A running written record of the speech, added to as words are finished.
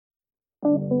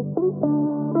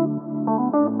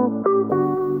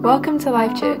Welcome to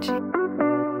Life Church.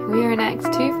 We are an Acts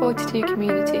 242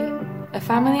 community, a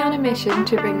family on a mission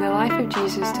to bring the life of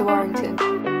Jesus to Warrington.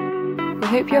 We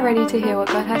hope you're ready to hear what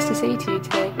God has to say to you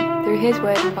today through His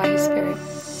Word and by His Spirit.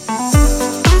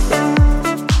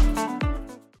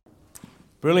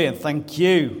 Brilliant, thank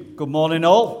you. Good morning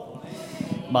all.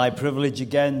 My privilege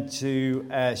again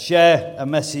to share a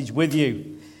message with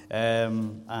you.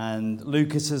 And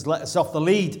Lucas has let us off the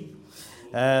lead.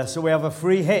 So we have a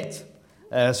free hit.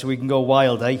 So we can go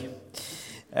wild, eh?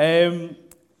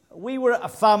 We were at a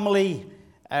family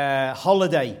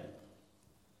holiday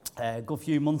a good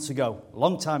few months ago, a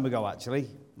long time ago actually,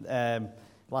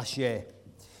 last year.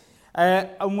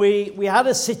 And we had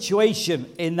a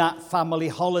situation in that family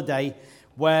holiday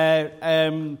where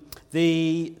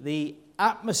the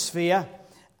atmosphere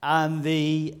and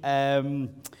the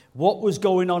what was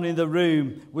going on in the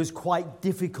room was quite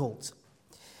difficult.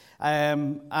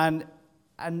 And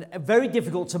very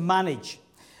difficult to manage.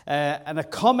 And a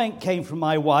comment came from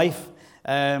my wife.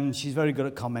 She's very good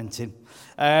at commenting.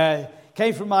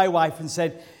 Came from my wife and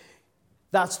said,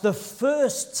 "That's the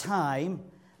first time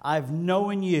I've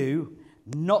known you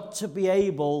not to be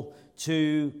able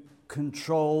to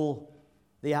control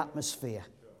the atmosphere,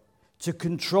 to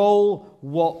control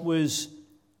what was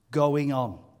going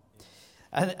on."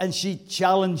 And she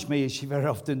challenged me, as she very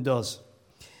often does.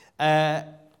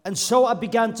 And so I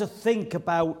began to think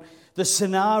about the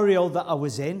scenario that I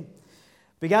was in,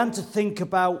 began to think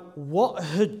about what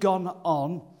had gone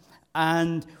on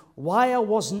and why I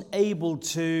wasn't able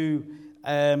to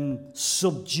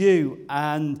subdue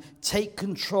and take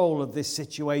control of this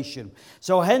situation.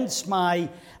 So hence my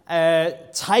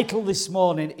title this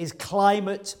morning is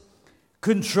Climate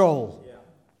Control. Yeah.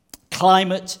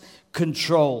 Climate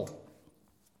Control.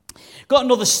 Got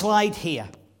another slide here.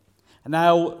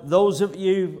 Now, those of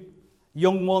you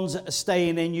young ones that are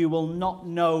staying in, you will not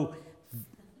know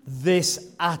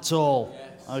this at all,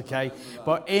 okay?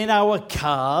 But in our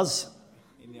cars,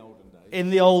 in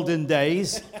the olden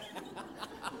days,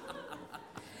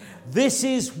 this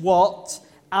is what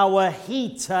our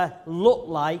heater looked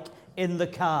like in the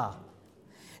car.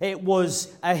 It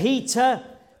was a heater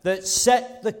that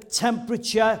set the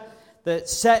temperature, that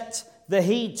set the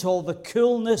heat or the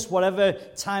coolness, whatever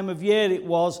time of year it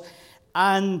was.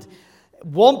 And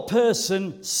one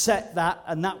person set that,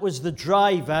 and that was the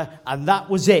driver, and that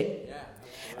was it. Yeah.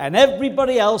 And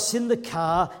everybody else in the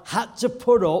car had to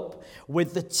put up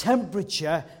with the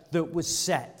temperature that was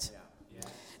set. Yeah. Yeah.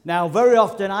 Now, very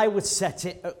often I would set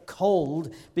it at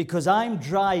cold because I'm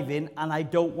driving and I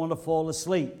don't want to fall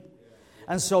asleep.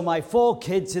 And so my 4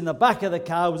 kids in the back of the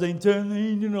car were saying,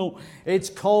 it's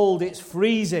cold, it's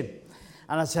freezing.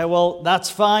 And I said, well, that's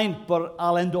fine, but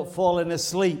I'll end up falling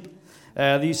asleep.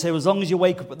 You say, well, as long as you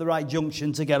wake up at the right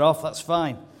junction to get off, that's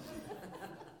fine.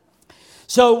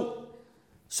 So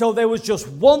there was just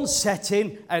one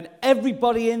setting, and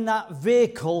everybody in that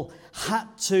vehicle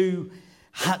had to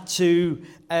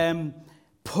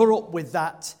put up with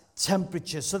that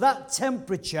temperature. So that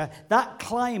temperature, that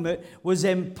climate was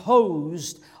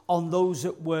imposed on those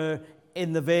that were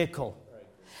in the vehicle.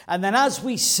 And then as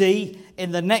we see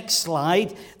in the next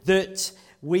slide, that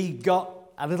we got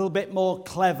a little bit more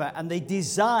clever, and they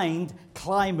designed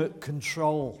climate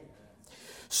control.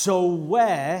 So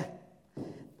where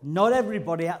not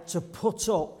everybody had to put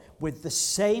up with the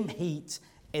same heat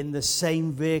in the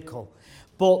same vehicle,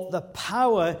 but the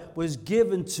power was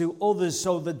given to others,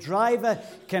 so the driver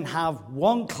can have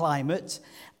one climate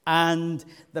and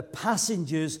the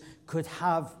passengers could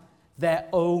have their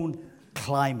own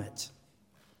climate.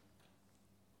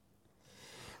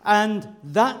 And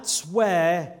that's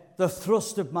where the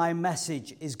thrust of my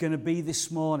message is going to be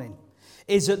this morning,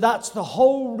 is that's the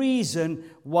whole reason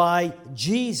why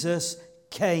Jesus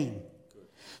came.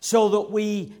 So that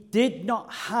we did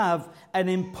not have an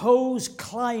imposed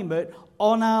climate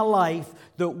on our life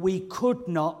that we could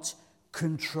not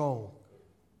control.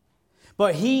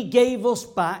 But He gave us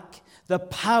back the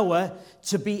power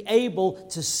to be able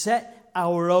to set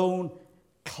our own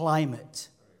climate.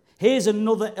 Here's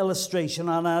another illustration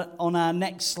on our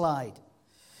next slide.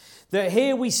 That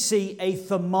here we see a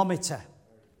thermometer.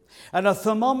 And a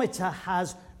thermometer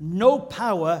has no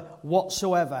power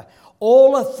whatsoever.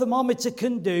 All a thermometer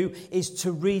can do is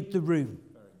to read the room.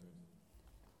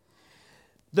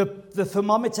 The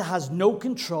thermometer has no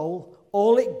control.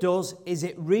 All it does is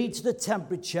it reads the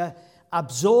temperature,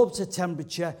 absorbs the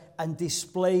temperature, and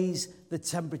displays the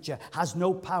temperature. Has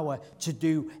no power to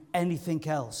do anything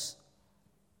else.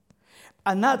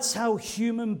 And that's how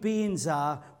human beings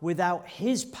are without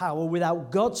His power,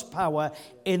 without God's power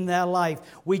in their life.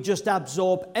 We just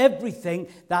absorb everything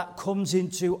that comes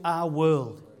into our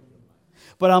world.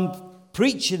 But I'm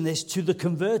preaching this to the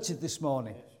converted this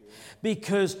morning.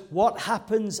 Because what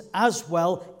happens as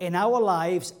well in our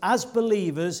lives as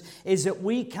believers is that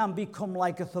we can become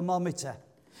like a thermometer.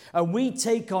 And we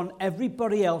take on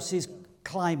everybody else's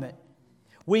climate.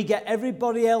 We get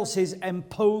everybody else's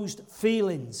imposed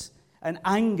feelings and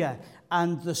anger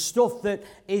and the stuff that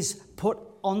is put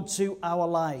onto our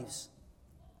lives.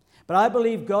 But I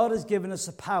believe God has given us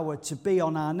the power to be,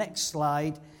 on our next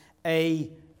slide, a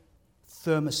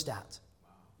thermostat.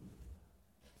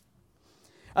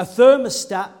 A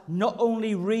thermostat not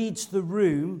only reads the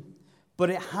room, but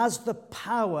it has the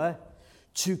power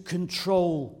to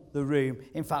control the room.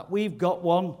 In fact, we've got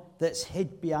one that's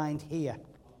hid behind here.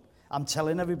 I'm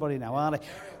telling everybody now, aren't I?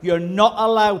 You're not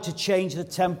allowed to change the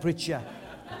temperature.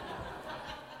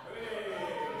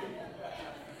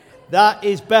 That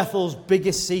is Bethel's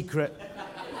biggest secret.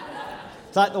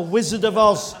 It's like the Wizard of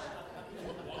Oz.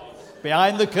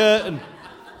 Behind the curtain.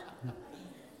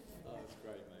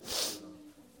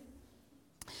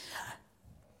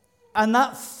 And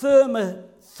that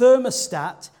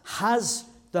thermostat has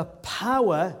the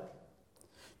power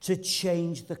to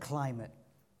change the climate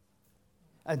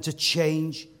and to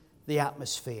change the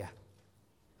atmosphere.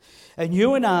 And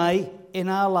you and I, in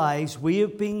our lives, we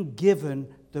have been given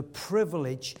the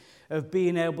privilege of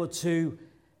being able to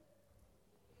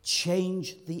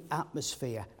change the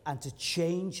atmosphere and to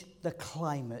change the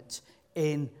climate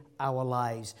in our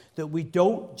lives. That we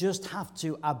don't just have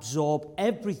to absorb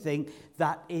everything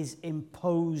that is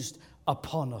imposed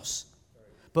upon us,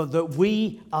 but that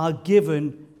we are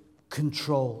given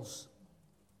controls.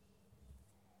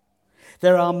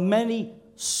 There are many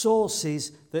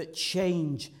sources that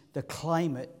change the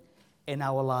climate in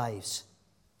our lives.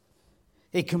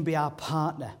 It can be our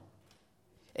partner.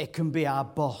 It can be our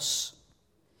boss.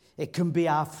 It can be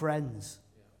our friends.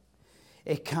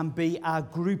 It can be our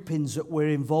groupings that we're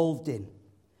involved in.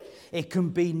 It can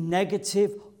be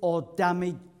negative or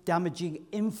damaging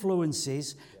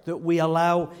influences that we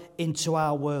allow into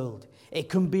our world. It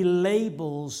can be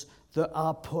labels that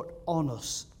are put on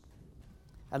us.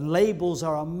 And labels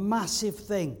are a massive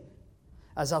thing.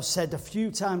 As I've said a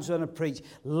few times when I preach,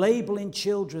 labeling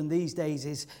children these days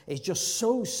is just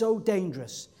so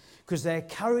dangerous, because they're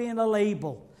carrying a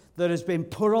label that has been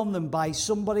put on them by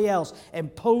somebody else,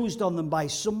 imposed on them by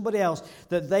somebody else,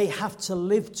 that they have to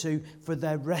live to for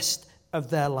the rest of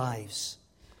their lives.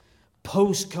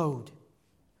 Postcode,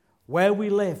 where we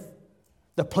live,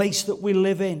 the place that we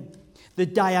live in, the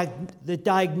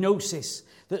diagnosis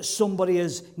that somebody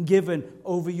has given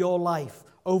over your life,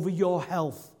 over your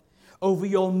health, over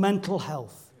your mental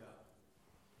health.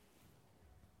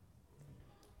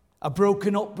 A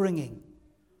broken upbringing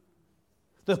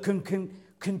that can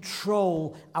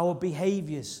control our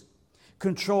behaviors,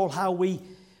 control how we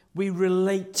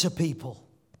relate to people.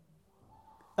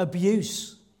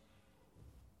 Abuse.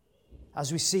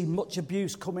 As we see much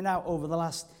abuse coming out over the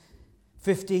last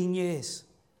 15 years.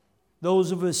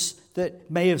 Those of us that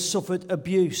may have suffered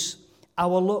abuse.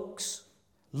 Our looks.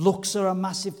 Looks are a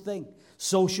massive thing.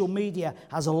 Social media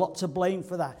has a lot to blame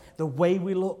for that. The way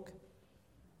we look.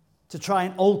 To try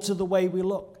and alter the way we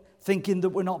look. Thinking that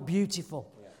we're not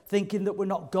beautiful. Thinking that we're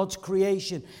not God's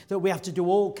creation. That we have to do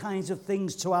all kinds of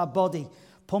things to our body.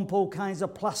 Pump all kinds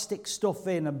of plastic stuff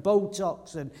in. And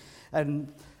Botox.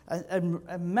 And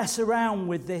mess around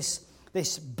with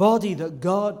this body that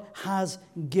God has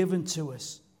given to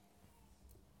us.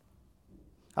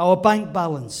 Our bank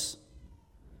balance,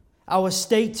 our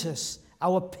status,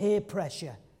 our peer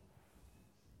pressure,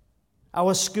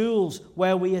 our schools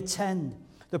where we attend,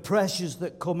 the pressures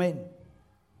that come in,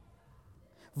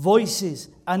 voices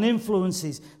and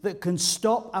influences that can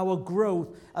stop our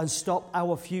growth and stop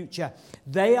our future.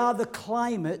 They are the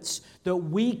climates that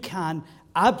we can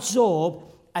absorb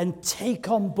and take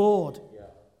on board.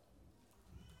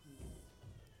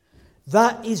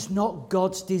 That is not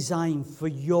God's design for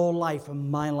your life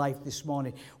and my life this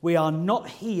morning. We are not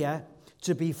here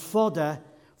to be fodder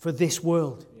for this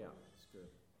world. Yeah, that's good.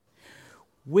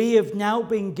 We have now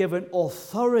been given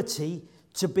authority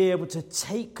to be able to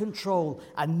take control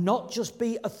and not just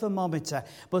be a thermometer,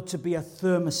 but to be a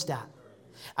thermostat.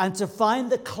 And to find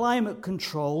the climate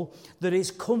control that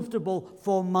is comfortable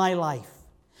for my life.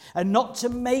 And not to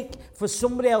make for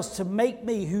somebody else to make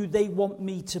me who they want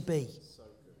me to be.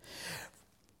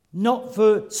 Not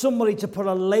for somebody to put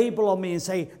a label on me and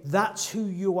say, that's who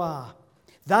you are.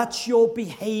 That's your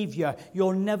behavior.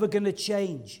 You're never going to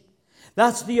change.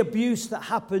 That's the abuse that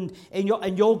happened and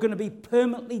you're going to be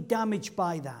permanently damaged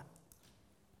by that.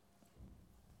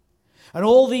 And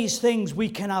all these things we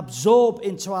can absorb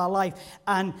into our life,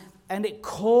 and it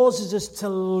causes us to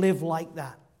live like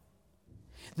that.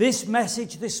 This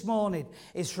message this morning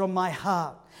is from my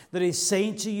heart, that is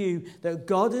saying to you that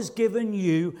God has given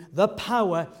you the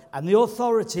power and the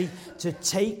authority to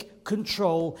take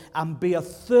control and be a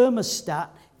thermostat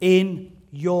in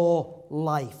your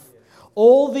life.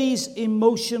 All these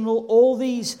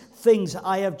things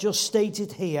I have just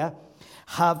stated here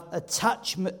have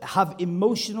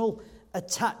emotional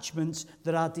attachments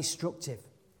that are destructive.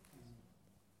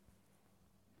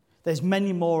 There's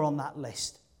many more on that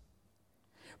list.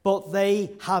 But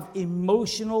they have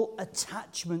emotional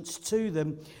attachments to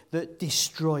them that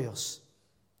destroy us.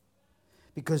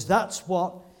 Because that's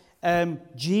what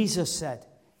Jesus said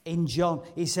in John.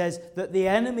 He says that the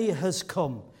enemy has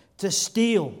come to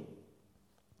steal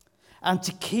and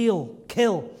to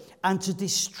kill and to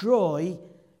destroy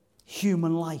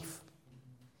human life.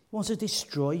 He wants to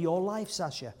destroy your life,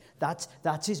 Sasha.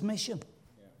 That's his mission.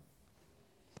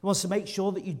 He wants to make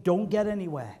sure that you don't get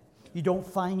anywhere. You don't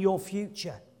find your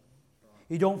future.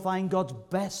 You don't find God's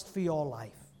best for your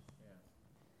life.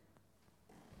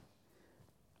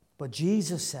 But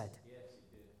Jesus said,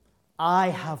 I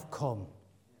have come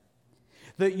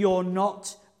that you're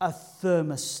not a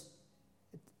thermostat.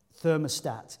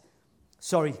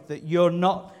 Sorry, that you're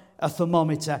not a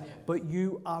thermometer, but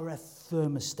you are a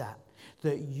thermostat,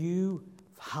 that you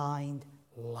find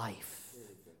life.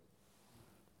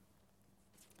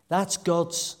 That's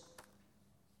God's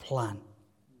plan.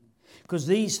 Because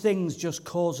these things just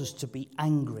cause us to be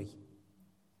angry,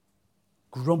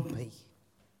 grumpy,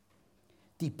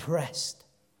 depressed,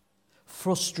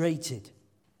 frustrated,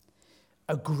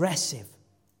 aggressive,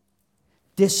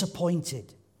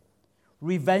 disappointed,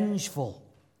 revengeful,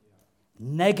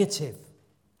 negative,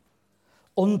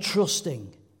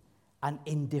 untrusting, and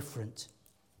indifferent.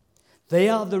 They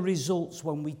are the results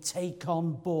when we take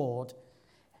on board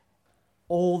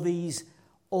all these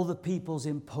other people's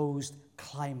imposed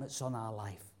climates on our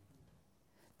life.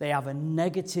 They have a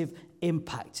negative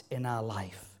impact in our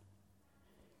life.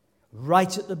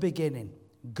 Right at the beginning,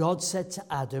 God said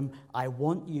to Adam, I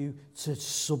want you to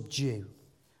subdue,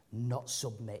 not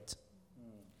submit.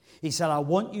 He said, I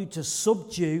want you to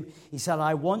subdue. He said,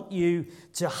 I want you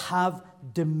to have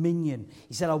dominion.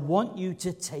 He said, I want you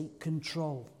to take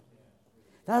control.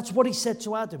 That's what he said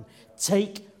to Adam.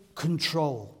 Take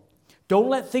control. Don't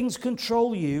let things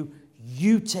control you.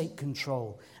 You take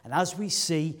control. And as we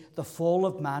see the fall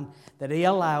of man, that he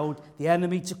allowed the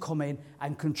enemy to come in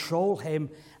and control him,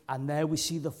 and there we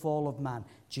see the fall of man.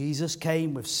 Jesus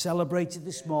came, we've celebrated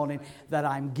this morning that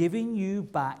I'm giving you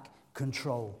back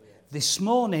control. This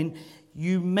morning,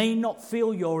 you may not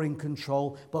feel you're in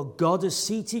control, but God has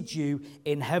seated you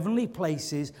in heavenly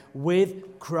places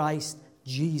with Christ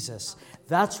Jesus.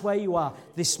 That's where you are.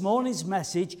 This morning's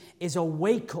message is a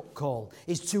wake-up call,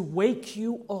 is to wake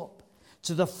you up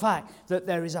to the fact that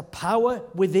there is a power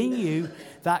within you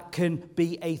that can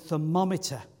be a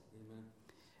thermometer,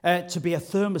 to be a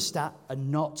thermostat and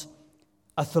not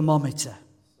a thermometer.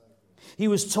 He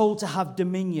was told to have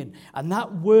dominion, and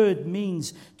that word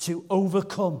means to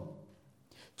overcome,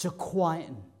 to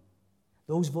quieten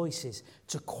those voices,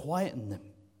 to quieten them,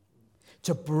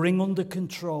 to bring under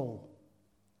control,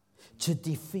 to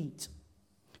defeat,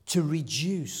 to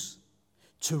reduce,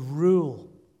 to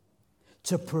rule,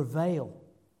 to prevail,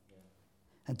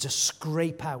 and to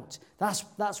scrape out.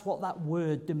 That's what that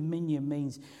word dominion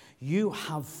means. You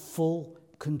have full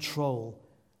control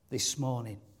this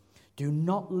morning. Do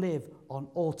not live on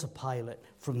autopilot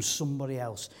from somebody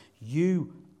else.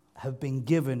 You have been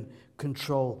given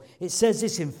control. It says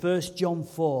this in 1 John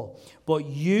 4, but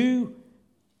you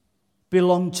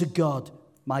belong to God,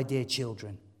 my dear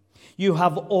children. You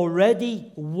have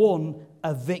already won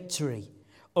a victory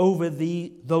over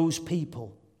those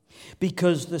people,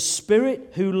 because the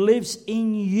Spirit who lives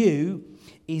in you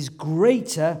is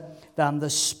greater than the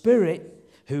spirit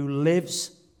who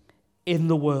lives in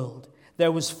the world.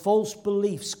 There was false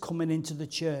beliefs coming into the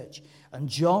church, and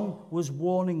John was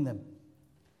warning them.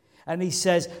 And he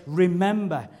says,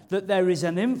 remember that there is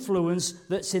an influence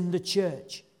that's in the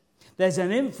church. There's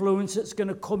an influence that's going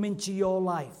to come into your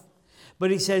life. But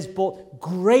he says, but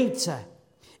greater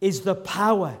is the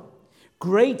power.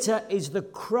 Greater is the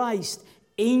Christ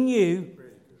in you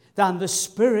than the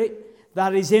spirit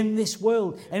that is in this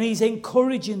world. And he's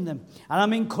encouraging them. And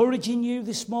I'm encouraging you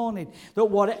this morning that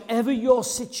whatever your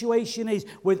situation is,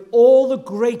 with all the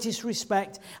greatest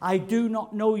respect, I do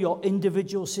not know your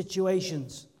individual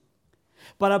situations.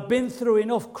 But I've been through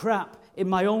enough crap in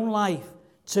my own life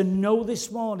to know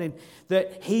this morning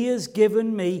that he has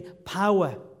given me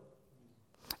power.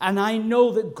 And I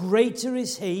know that greater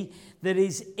is he that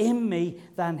is in me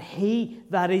than he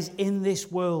that is in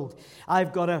this world.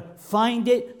 I've got to find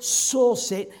it,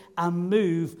 source it, and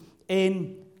move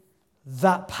in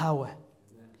that power.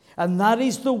 And that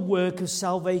is the work of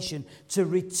salvation, to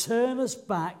return us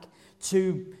back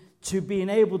to being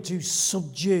able to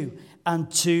subdue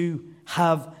and to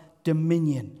have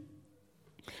dominion.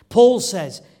 Paul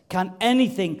says, can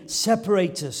anything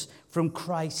separate us from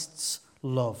Christ's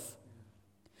love?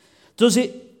 Does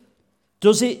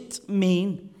it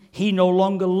mean he no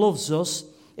longer loves us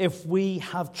if we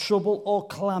have trouble or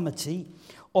calamity,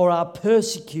 or are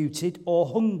persecuted, or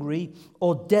hungry,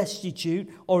 or destitute,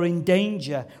 or in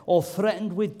danger, or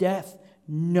threatened with death?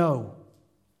 No.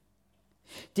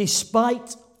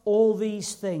 Despite all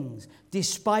these things,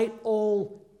 despite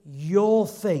all your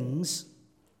things,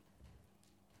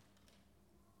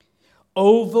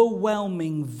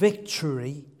 overwhelming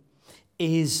victory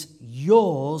is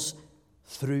yours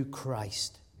through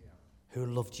Christ, who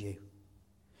loved you.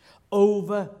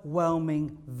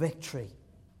 Overwhelming victory.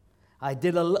 I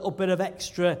did a little bit of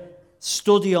extra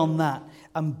study on that.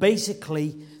 And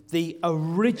basically, the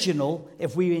original,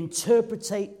 if we interpret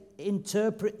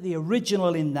the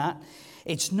original in that,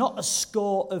 it's not a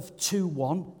score of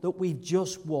 2-1 that we've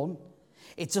just won.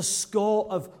 It's a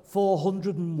score of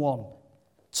 401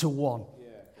 to 1.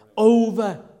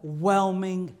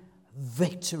 Overwhelming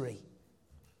victory.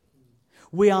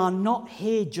 We are not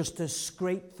here just to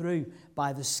scrape through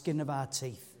by the skin of our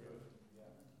teeth.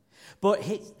 But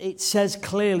it says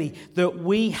clearly that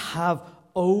we have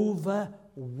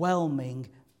overwhelming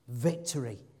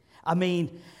victory. I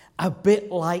mean, a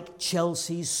bit like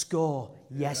Chelsea's score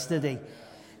yesterday.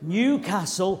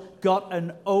 Newcastle got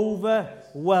an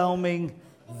overwhelming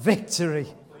victory.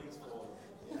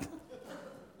 He's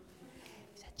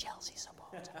a Chelsea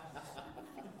supporter.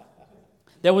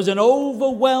 There was an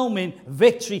overwhelming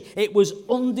victory. It was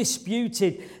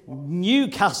undisputed.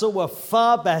 Newcastle were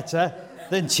far better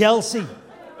than Chelsea.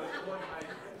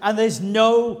 And there's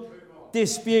no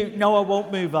dispute. No, I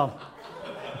won't move on.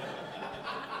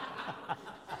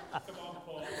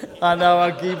 I know,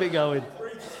 I'll keep it going.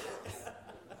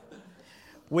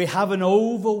 We have an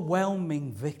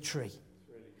overwhelming victory.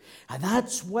 And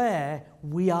that's where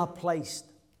we are placed.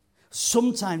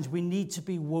 Sometimes we need to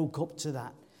be woke up to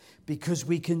that, because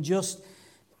we can just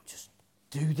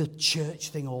do the church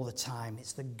thing all the time.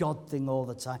 It's the God thing all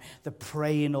the time. The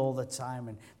praying all the time.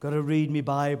 And got to read my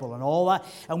Bible and all that.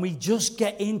 And we just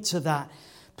get into that.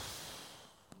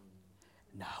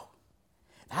 No.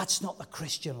 That's not the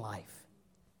Christian life.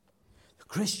 The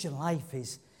Christian life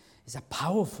is a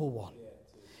powerful one.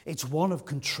 It's one of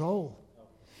control.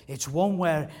 It's one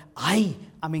where I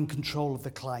am in control of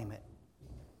the climate.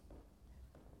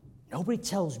 Nobody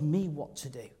tells me what to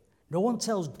do. No one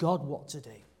tells God what to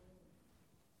do.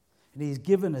 And he's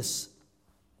given us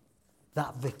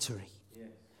that victory. Yes.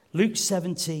 Luke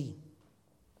 17.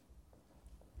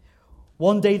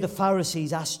 One day the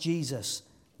Pharisees asked Jesus,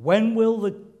 when will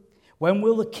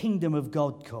the kingdom of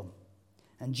God come?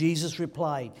 And Jesus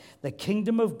replied, the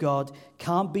kingdom of God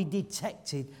can't be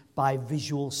detected by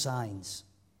visual signs.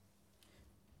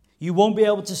 You won't be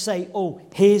able to say, oh,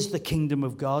 here's the kingdom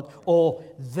of God, or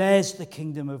there's the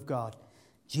kingdom of God.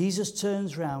 Jesus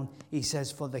turns around, he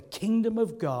says, for the kingdom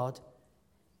of God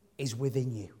is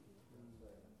within you.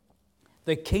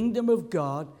 The kingdom of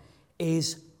God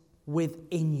is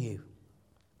within you.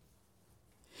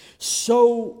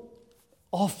 So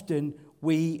often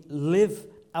we live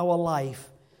our life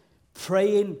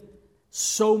praying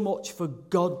so much for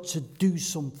God to do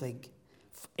something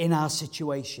in our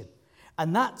situation.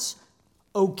 And that's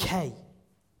okay.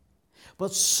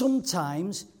 But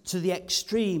sometimes, to the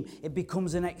extreme, it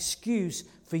becomes an excuse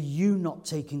for you not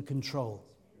taking control.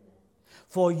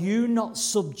 For you not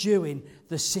subduing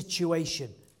the situation.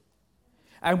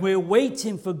 And we're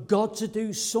waiting for God to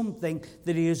do something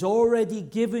that he has already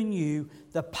given you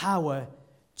the power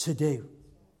to do.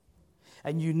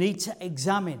 And you need to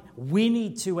examine, we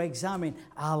need to examine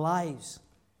our lives.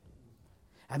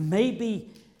 And maybe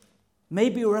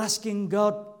we're asking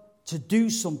God to do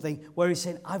something where he's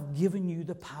saying, I've given you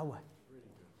the power.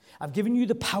 I've given you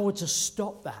the power to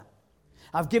stop that.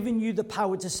 I've given you the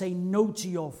power to say no to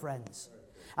your friends.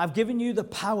 I've given you the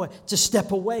power to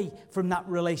step away from that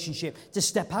relationship, to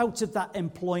step out of that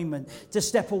employment, to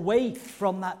step away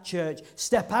from that church,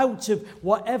 step out of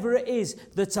whatever it is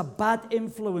that's a bad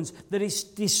influence, that is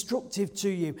destructive to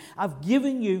you. I've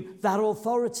given you that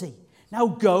authority. Now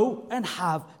go and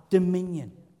have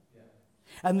dominion.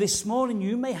 And this morning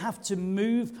you may have to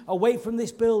move away from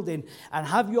this building and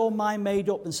have your mind made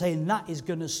up and saying that is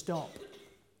going to stop.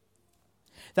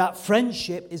 That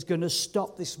friendship is going to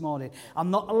stop this morning.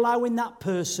 I'm not allowing that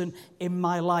person in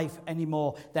my life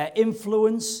anymore. Their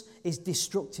influence is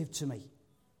destructive to me.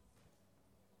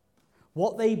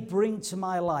 What they bring to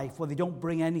my life, well, they don't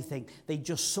bring anything. They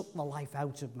just suck the life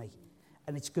out of me.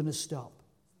 And it's going to stop.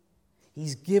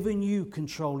 He's given you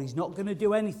control. He's not going to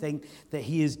do anything that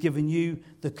he has given you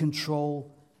the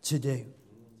control to do.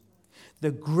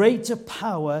 The greater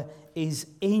power is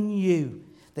in you.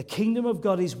 The kingdom of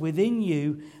God is within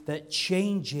you that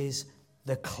changes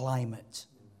the climate.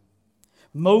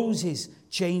 Moses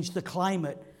changed the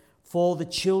climate for the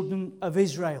children of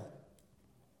Israel.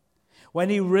 When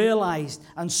he realized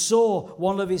and saw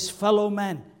one of his fellow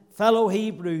men, fellow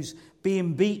Hebrews,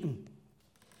 being beaten,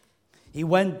 he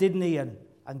went, didn't he, and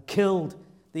killed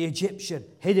the Egyptian,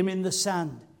 hid him in the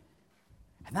sand.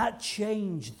 And that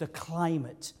changed the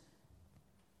climate.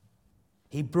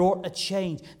 He brought a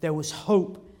change. There was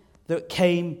hope that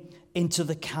came into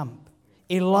the camp.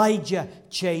 Elijah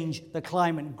changed the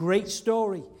climate. Great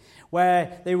story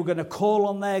where they were going to call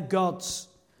on their gods.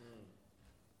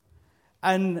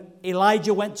 And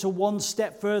Elijah went to one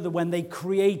step further when they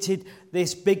created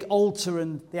this big altar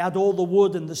and they had all the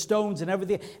wood and the stones and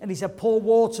everything. And he said, pour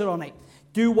water on it.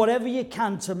 Do whatever you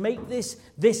can to make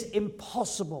this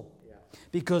impossible.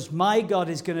 Because my God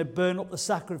is going to burn up the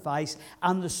sacrifice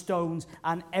and the stones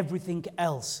and everything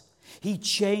else. He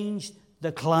changed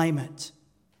the climate.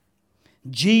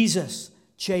 Jesus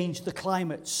changed the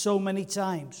climate so many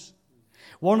times.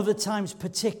 One of the times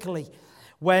particularly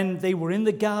when they were in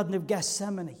the Garden of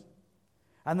Gethsemane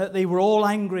and that they were all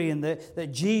angry and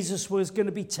that Jesus was going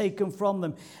to be taken from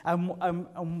them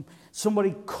and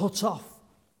somebody cut off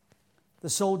the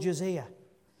soldier's ear.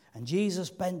 And Jesus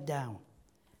bent down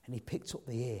and he picked up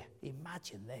the ear.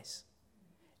 Imagine this.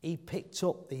 He picked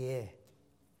up the ear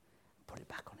and put it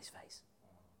back on his face.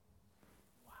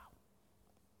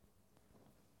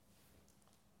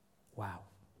 Wow.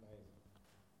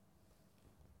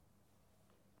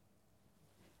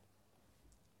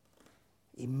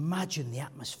 Imagine the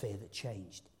atmosphere that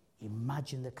changed.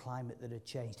 Imagine the climate that had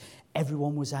changed.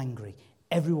 Everyone was angry.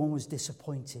 Everyone was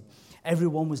disappointed.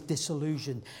 Everyone was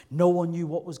disillusioned. No one knew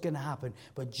what was going to happen.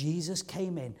 But Jesus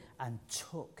came in and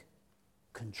took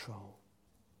control.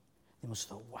 They must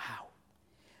have thought, wow,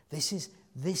 this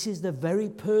is the very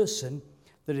person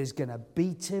that is going to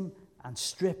beat him and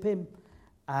strip him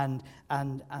and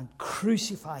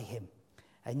crucify him.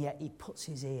 And yet he puts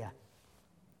his ear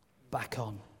back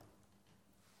on.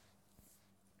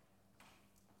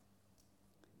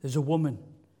 There's a woman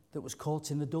that was caught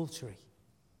in adultery.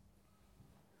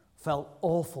 Felt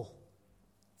awful.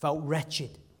 Felt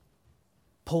wretched.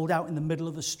 Pulled out in the middle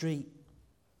of the street.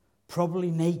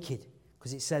 Probably naked.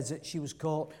 Because it says that she was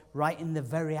caught right in the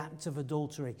very act of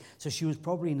adultery. So she was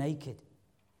probably naked.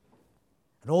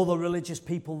 And all the religious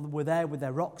people were there with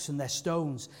their rocks and their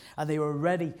stones. And they were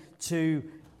ready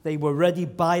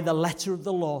by the letter of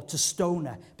the law to stone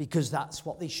her. Because that's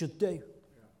what they should do.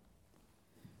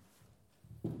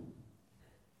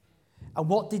 And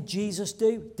what did Jesus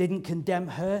do? Didn't condemn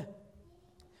her.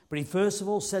 But he first of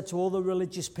all said to all the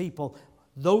religious people,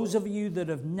 those of you that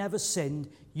have never sinned,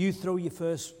 you throw your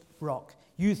first rock.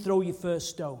 You throw your first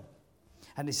stone.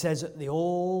 And it says that they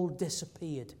all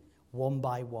disappeared one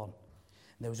by one.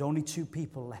 And there was only two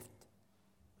people left.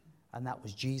 And that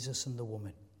was Jesus and the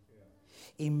woman.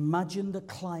 Yeah. Imagine the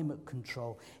climate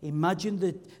control. Imagine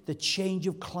the change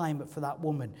of climate for that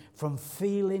woman. From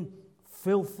feeling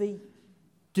filthy,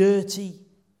 dirty,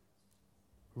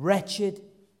 wretched,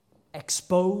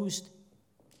 exposed,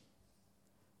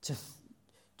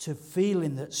 to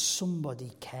feeling that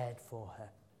somebody cared for her.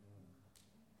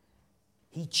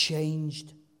 He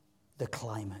changed the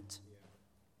climate.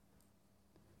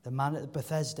 The man at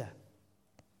Bethesda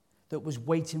that was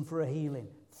waiting for a healing,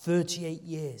 38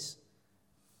 years.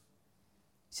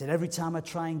 He said, every time I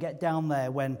try and get down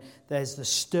there when there's the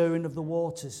stirring of the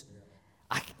waters,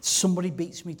 somebody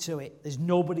beats me to it. There's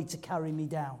nobody to carry me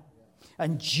down.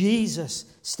 And Jesus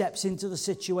steps into the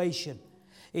situation.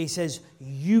 He says,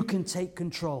 you can take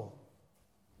control.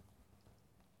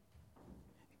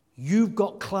 You've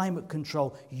got climate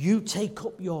control. You take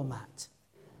up your mat.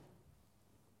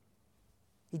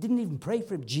 He didn't even pray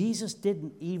for him. Jesus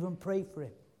didn't even pray for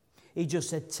him. He just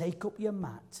said, take up your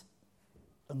mat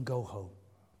and go home.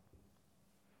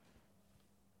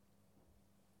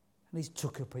 And he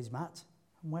took up his mat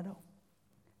and went home.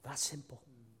 That's simple.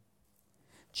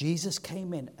 Jesus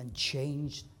came in and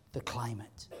changed the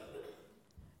climate.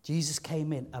 Jesus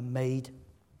came in and made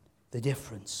the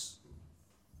difference.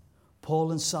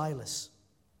 Paul and Silas,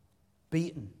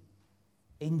 beaten,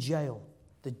 in jail,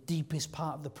 the deepest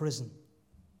part of the prison.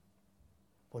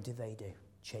 What did they do?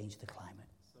 Change the climate.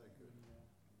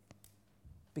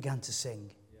 Began to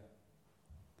sing.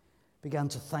 Began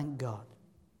to thank God.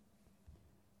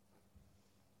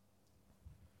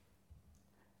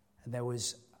 And there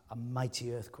was a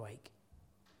mighty earthquake.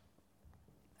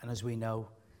 And as we know,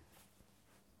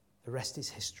 the rest is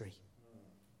history.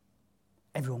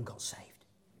 Everyone got saved.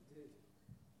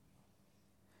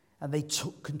 And they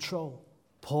took control.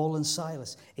 Paul and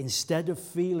Silas, instead of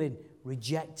feeling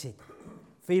rejected,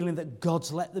 feeling that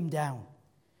God's let them down.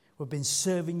 We've been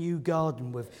serving you, God,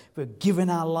 and we've given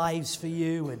our lives for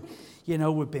you,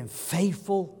 and we've been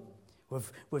faithful.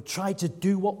 We've tried to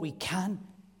do what we can,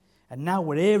 and now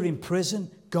we're here in prison.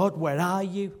 God, where are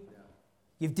you?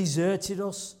 You've deserted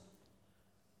us.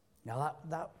 Now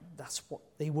that's what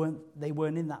they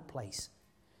weren't in that place.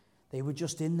 They were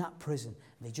just in that prison,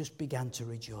 and they just began to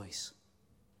rejoice.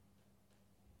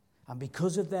 And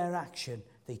because of their action,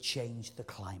 they changed the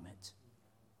climate.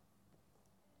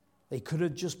 They could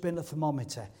have just been a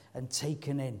thermometer and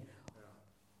taken in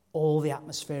all the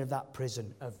atmosphere of that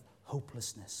prison of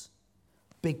hopelessness.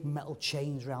 Big metal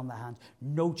chains around their hands.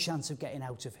 No chance of getting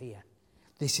out of here.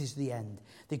 This is the end.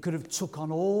 They could have took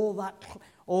on all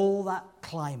that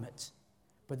climate,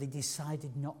 but they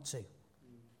decided not to.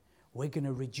 We're going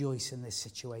to rejoice in this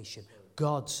situation.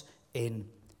 God's in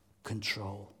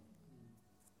control.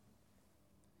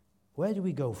 Where do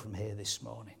we go from here this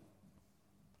morning?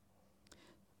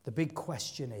 The big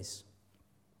question is,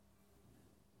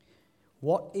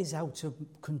 what is out of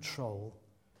control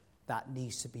that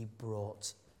needs to be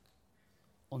brought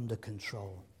under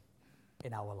control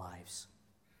in our lives?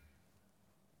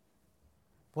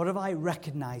 What have I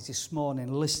recognized this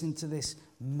morning listening to this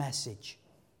message?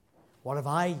 What have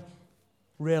I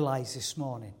realized this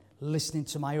morning listening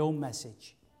to my own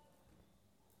message?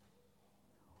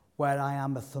 Where I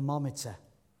am a thermometer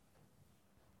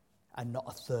and not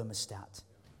a thermostat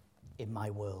in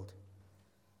my world.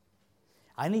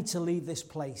 I need to leave this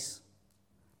place,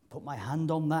 put my hand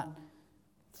on that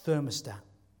thermostat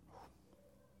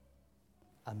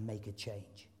and make a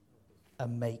change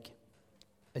and make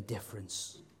a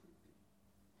difference.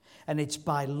 And it's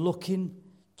by looking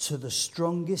to the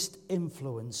strongest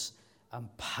influence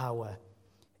and power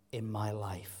in my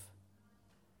life.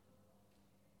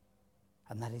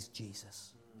 And that is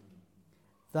Jesus.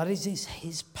 That is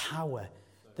his power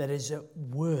that is at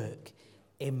work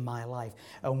in my life.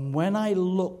 And when I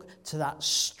look to that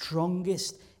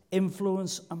strongest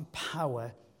influence and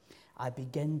power, I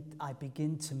begin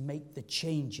to make the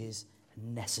changes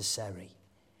necessary.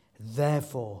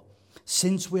 Therefore,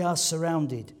 since we are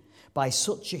surrounded by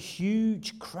such a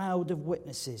huge crowd of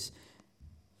witnesses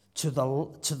to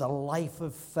the life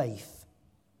of faith,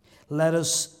 let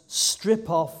us strip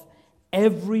off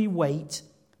every weight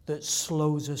that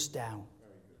slows us down.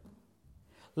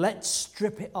 Let's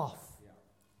strip it off.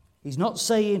 He's not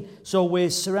saying, so we're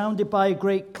surrounded by a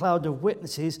great cloud of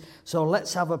witnesses, so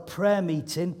let's have a prayer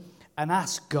meeting and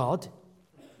ask God.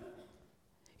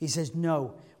 He says,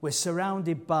 no, we're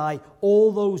surrounded by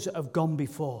all those that have gone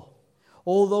before,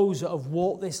 all those that have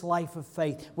walked this life of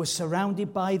faith. We're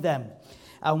surrounded by them,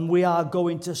 and we are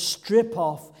going to strip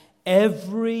off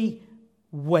every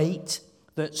weight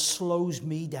that slows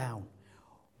me down.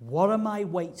 What are my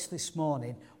weights this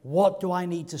morning? What do I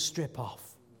need to strip off?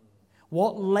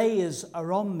 What layers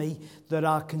are on me that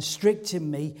are constricting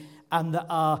me and that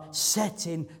are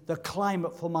setting the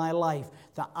climate for my life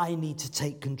that I need to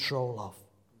take control of?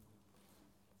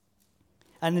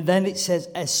 And then it says,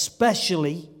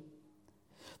 especially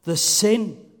the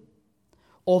sin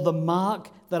or the mark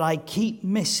that I keep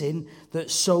missing that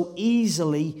so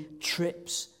easily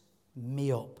trips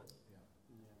me up.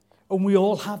 And we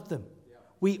all have them.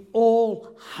 We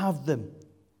all have them.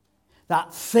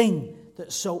 That thing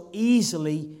that so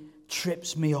easily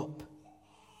trips me up.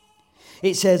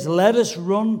 It says, let us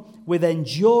run with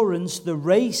endurance the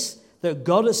race that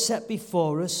God has set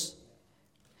before us.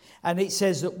 And it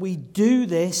says that we do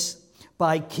this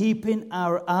by keeping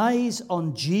our eyes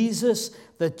on Jesus,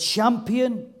 the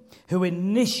champion who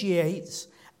initiates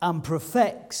and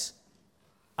perfects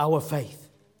our faith.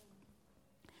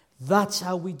 That's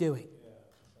how we do it.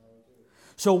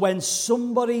 So when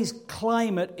somebody's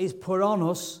climate is put on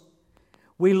us,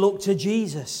 we look to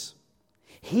Jesus.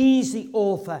 He's the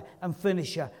author and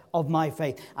finisher of my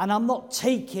faith. And I'm not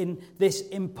taking this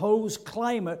imposed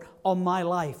climate on my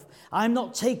life. I'm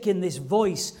not taking this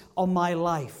voice on my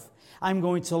life. I'm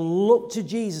going to look to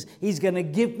Jesus. He's going to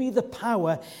give me the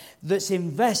power that's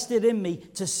invested in me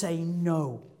to say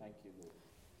no. Thank you, Lord.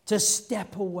 To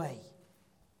step away.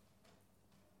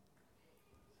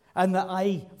 and that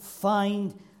I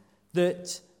find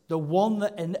that the one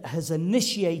that has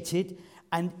initiated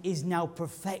and is now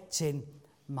perfecting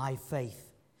my faith.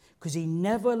 Because he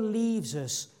never leaves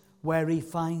us where he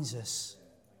finds us.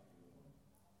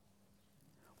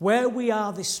 Where we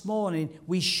are this morning,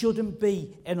 we shouldn't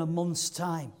be in a month's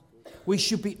time. We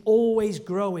should be always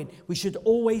growing. We should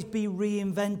always be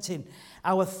reinventing.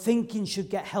 Our thinking should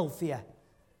get healthier.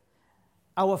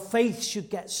 Our faith should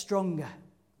get stronger.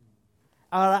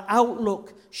 Our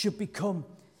outlook should become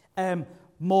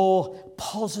more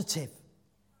positive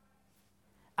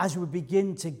as we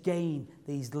begin to gain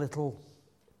these little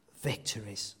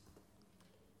victories.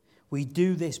 We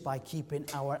do this by keeping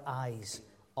our eyes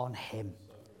on him,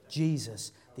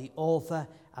 Jesus, the author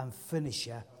and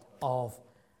finisher of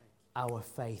our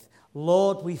faith.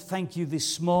 Lord, we thank you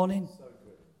this morning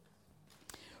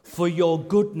for your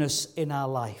goodness in our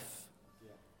life.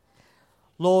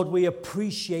 Lord, we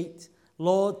appreciate,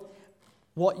 Lord,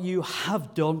 what you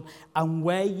have done and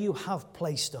where you have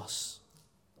placed us.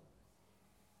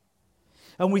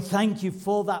 And we thank you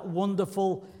for that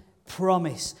wonderful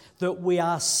promise that we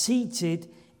are seated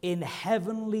in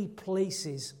heavenly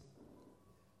places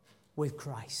with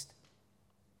Christ.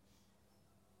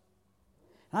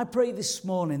 And I pray this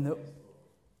morning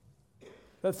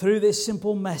that through this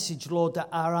simple message, Lord, that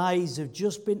our eyes have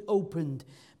just been opened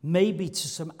maybe to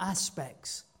some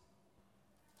aspects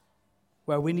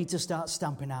where we need to start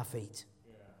stamping our feet.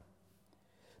 Yeah.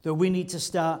 That we need to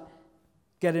start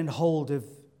getting hold of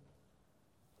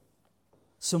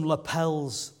some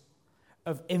lapels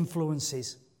of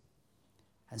influences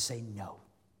and say no.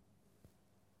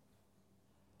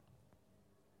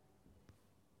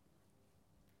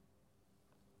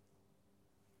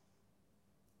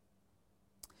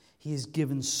 He has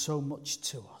given so much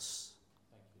to us,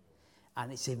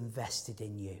 and it's invested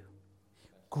in you.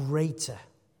 Greater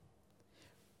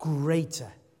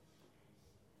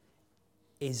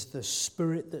is the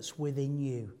spirit that's within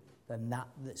you than that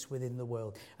that's within the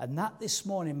world. And that this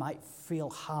morning might feel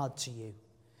hard to you.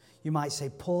 You might say,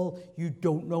 Paul, you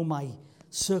don't know my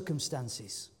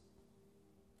circumstances.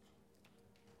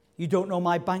 You don't know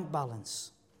my bank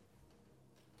balance.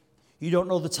 You don't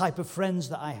know the type of friends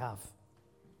that I have.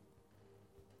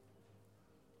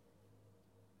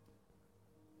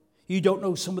 You don't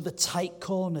know some of the tight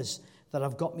corners that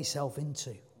I've got myself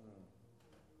into.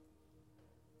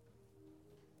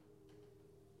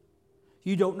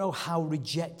 You don't know how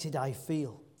rejected I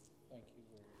feel.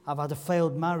 I've had a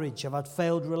failed marriage. I've had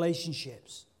failed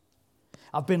relationships.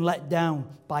 I've been let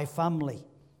down by family.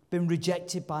 Been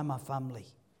rejected by my family.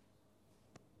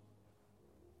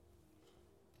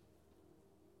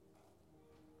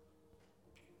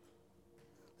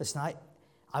 Listen,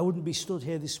 I wouldn't be stood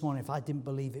here this morning if I didn't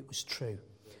believe it was true.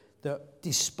 That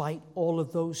despite all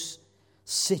of those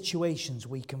situations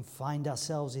we can find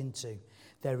ourselves into,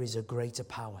 there is a greater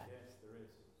power. Yes, there is.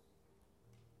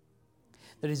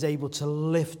 That is able to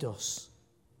lift us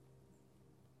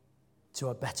to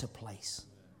a better place.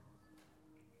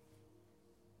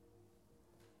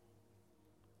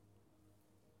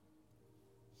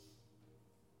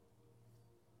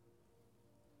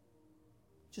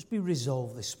 Just be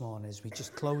resolved this morning as we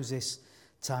just close this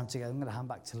time together. I'm going to hand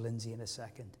back to Lindsay in a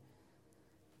second.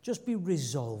 Just be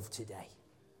resolved today.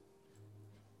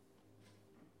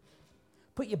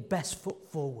 Put your best foot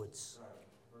forwards.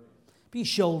 Put your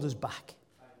shoulders back.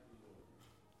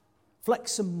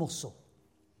 Flex some muscle.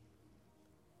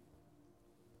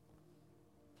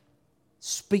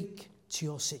 Speak to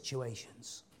your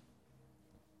situations.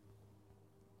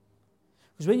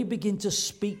 Because when you begin to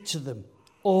speak to them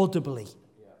audibly,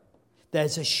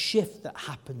 there's a shift that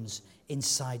happens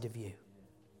inside of you.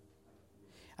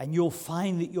 And you'll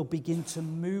find that you'll begin to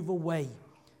move away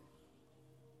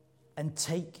and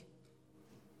take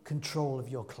control of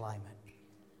your climate.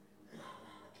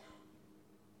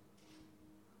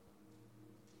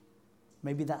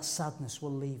 Maybe that sadness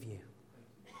will leave you.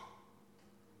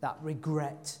 That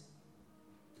regret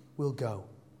will go.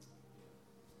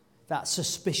 That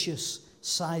suspicious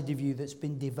side of you that's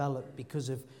been developed because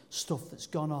of stuff that's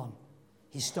gone on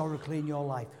historically in your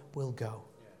life will go.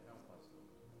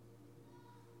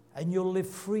 And you'll live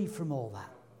free from all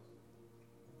that.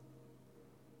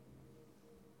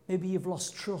 Maybe you've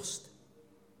lost trust.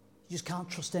 You just can't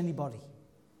trust anybody.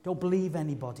 Don't believe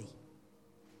anybody.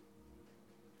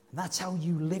 And that's how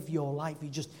you live your life. You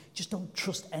just don't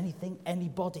trust anything,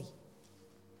 anybody.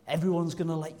 Everyone's going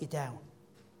to let you down.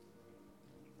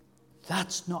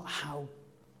 That's not how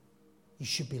you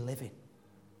should be living.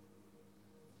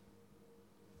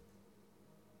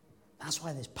 That's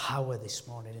why there's power this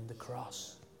morning in the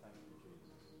cross.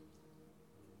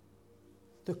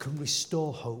 that can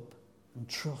restore hope and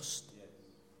trust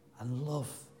and love.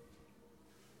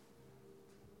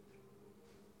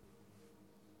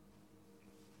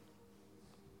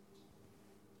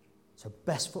 So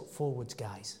best foot forwards,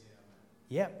 guys.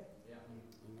 Yep.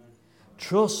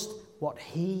 Trust what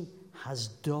he has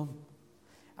done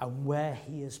and where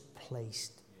he has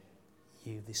placed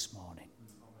you this morning.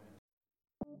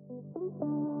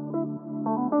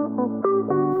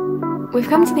 We've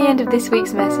come to the end of this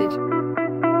week's message.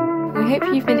 We hope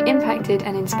you've been impacted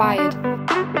and inspired.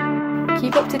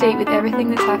 Keep up to date with everything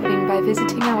that's happening by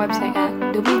visiting our website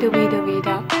at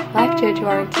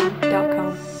www.lifechurchwarrington.com.